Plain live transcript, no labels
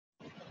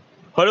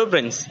Hello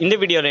friends, இந்த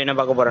வீடியோவில் என்ன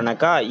பார்க்க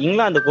போறோம்னாக்கா,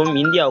 இங்கிலாந்துக்கும்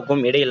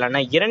இந்தியாவுக்கும் இடையிலான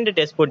 2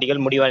 டெஸ்ட் போட்டிகள்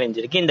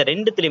முடிவடைஞ்சிருக்கு. இந்த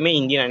 2த்துலையுமே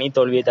இந்தியன் அணி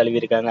தோல்வியை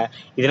தழுவியிருக்காங்க.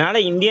 இதனால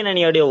இந்தியன்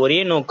அணியோடைய ஒரே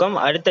நோக்கம்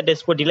அடுத்த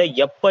டெஸ்ட் போட்டியில்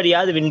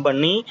எப்படியாவது வின்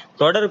பண்ணி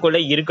தொடருக்குள்ள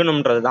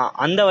இருக்கணும்ன்றது தான்.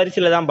 அந்த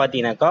வரிசையில் தான்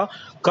பார்த்தீங்கன்னாக்கா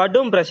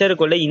கடும்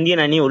ப்ரெஷருக்குள்ள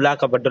இந்தியன் அணி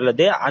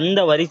உள்ளாக்கப்பட்டுள்ளது. அந்த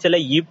வரிசையில்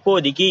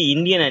இப்போதைக்கு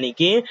இந்தியன்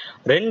அணிக்கு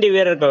 2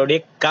 வீரர்களுடைய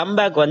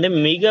கம்பேக்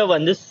மிக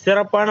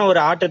சிறப்பான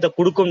ஒரு ஆட்டத்தை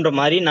கொடுக்கும்ன்ற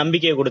மாதிரி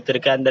நம்பிக்கை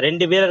கொடுத்துருக்கு. அந்த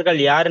 2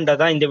 வீரர்கள்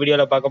யாருன்றதான் இந்த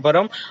வீடியோவில் பார்க்க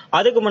போறோம்.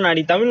 அதுக்கு முன்னாடி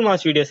தமிழ்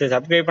மாஸ் வீடியோஸை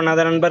சப்ஸ்கிரைப்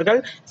பண்ணாத நண்பர்கள்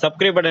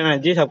சப்ஸ்கிரைப்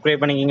பண்ணி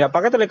சப்ஸ்கிரைப் பண்ணிக்கிங்க.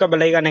 பக்கத்தில் இருக்க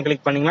பெல் ஐகானை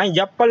கிளிக் பண்ணீங்கன்னா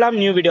எப்பெல்லாம்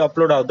நியூ வீடியோ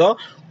அப்லோட் ஆகுதோ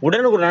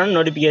உடனுக்குடன்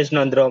நோட்டிபிகேஷன்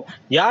வந்துடும்.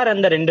 யார்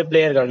அந்த 2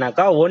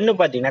 பிளேயர்கள்னாக்கா, ஒன்று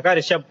பார்த்தீங்கன்னாக்கா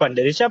ரிஷப்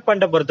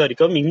பண்டை பொறுத்த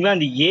வரைக்கும்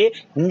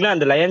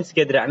இங்கிலாந்து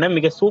லயன்ஸ்க்கு எதிரான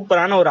மிக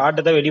சூப்பரான ஒரு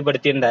ஆட்டத்தை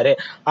வெளிப்படுத்தியிருந்தாரு.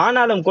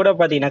 ஆனாலும் கூட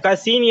பார்த்தீங்கன்னாக்கா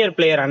சீனியர்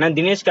பிளேயரான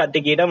தினேஷ்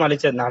கார்த்திக் இடம்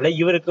அளிச்சதுனால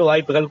இவருக்கு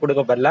வாய்ப்புகள்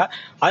கொடுக்கப்படல.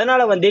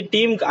 அதனால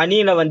டீம்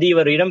அணியில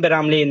இவர்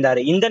இடம்பெறாமலே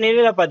இருந்தார். இந்த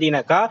நிலையில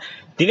பார்த்தீங்கன்னாக்கா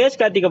தினேஷ்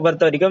கார்த்திகை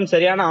பொறுத்த வரைக்கும்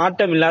சரியான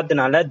ஆட்டம்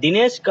இல்லாததுனால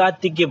தினேஷ்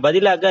கார்த்திக்கு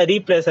பதிலாக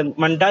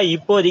ரீப்ளேஸ்மெண்டா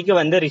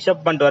இப்போதைக்கு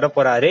ரிஷப் பண்ட் வர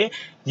போறாரு.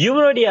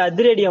 இவருடைய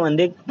அதிரடியை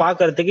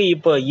பார்க்கறதுக்கு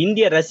இப்போ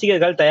இந்திய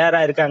ரசிகர்கள் தயாரா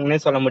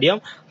இருக்காங்கன்னு சொல்ல முடியும்.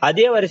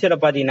 அதே வரிசையில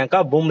பாத்தீங்கன்னாக்கா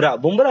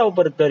பும்ராவை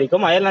பொறுத்த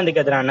வரைக்கும்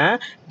அயர்லாந்துக்கு எதிரான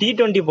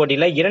T20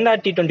 போட்டியில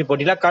 2வது T20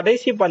 போட்டியில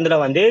கடைசி பந்துல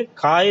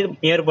காயம்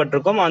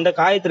ஏற்பட்டிருக்கும். அந்த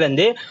காயத்துல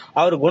இருந்து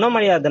அவர்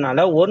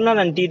குணமடையாததுனால ஒரு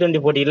நாள்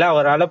T20 போட்டியில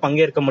அவரால்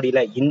பங்கேற்க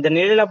முடியல. இந்த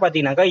நிலையில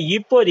பாத்தீங்கன்னாக்கா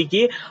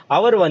இப்போதைக்கு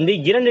அவர்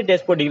 2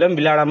 டெஸ்ட் போட்டிகளும்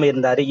விளையாடாம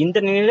இருந்தாரு. இந்த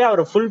நிலையில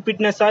அவர் ஃபுல்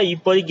ஃபிட்னஸா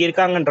இப்போதைக்கு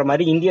இருக்காங்கன்ற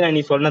மாதிரி இந்தியன்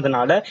அணி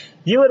சொன்னதுனால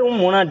இவரும்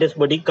 3வது டெஸ்ட்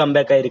போட்டிக்கு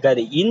கம்பேக்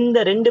ஆயிருக்காரு. இந்த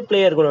 2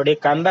 பிளேயர்களுடைய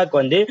கம்பேக்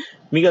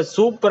மிக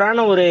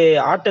சூப்பரான ஒரு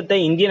ஆட்டத்தை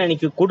இந்தியன்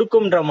அணிக்கு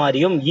கொடுக்கும்ன்ற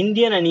மாதிரியும்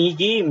இந்தியன்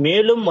அணிக்கு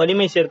மேலும்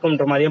வலிமை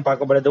சேர்க்கும்ன்ற மாதிரியும்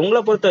பார்க்கப்படுது.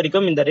 உங்களை பொறுத்த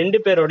வரைக்கும் இந்த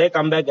 2 பேருடைய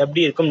கம்பேக்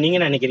எப்படி இருக்கும் நீங்க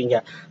நினைக்கிறீங்க?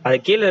 அதை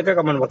கீழே இருக்க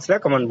கமெண்ட்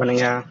பாக்ஸ்ல கமெண்ட்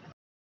பண்ணுங்க.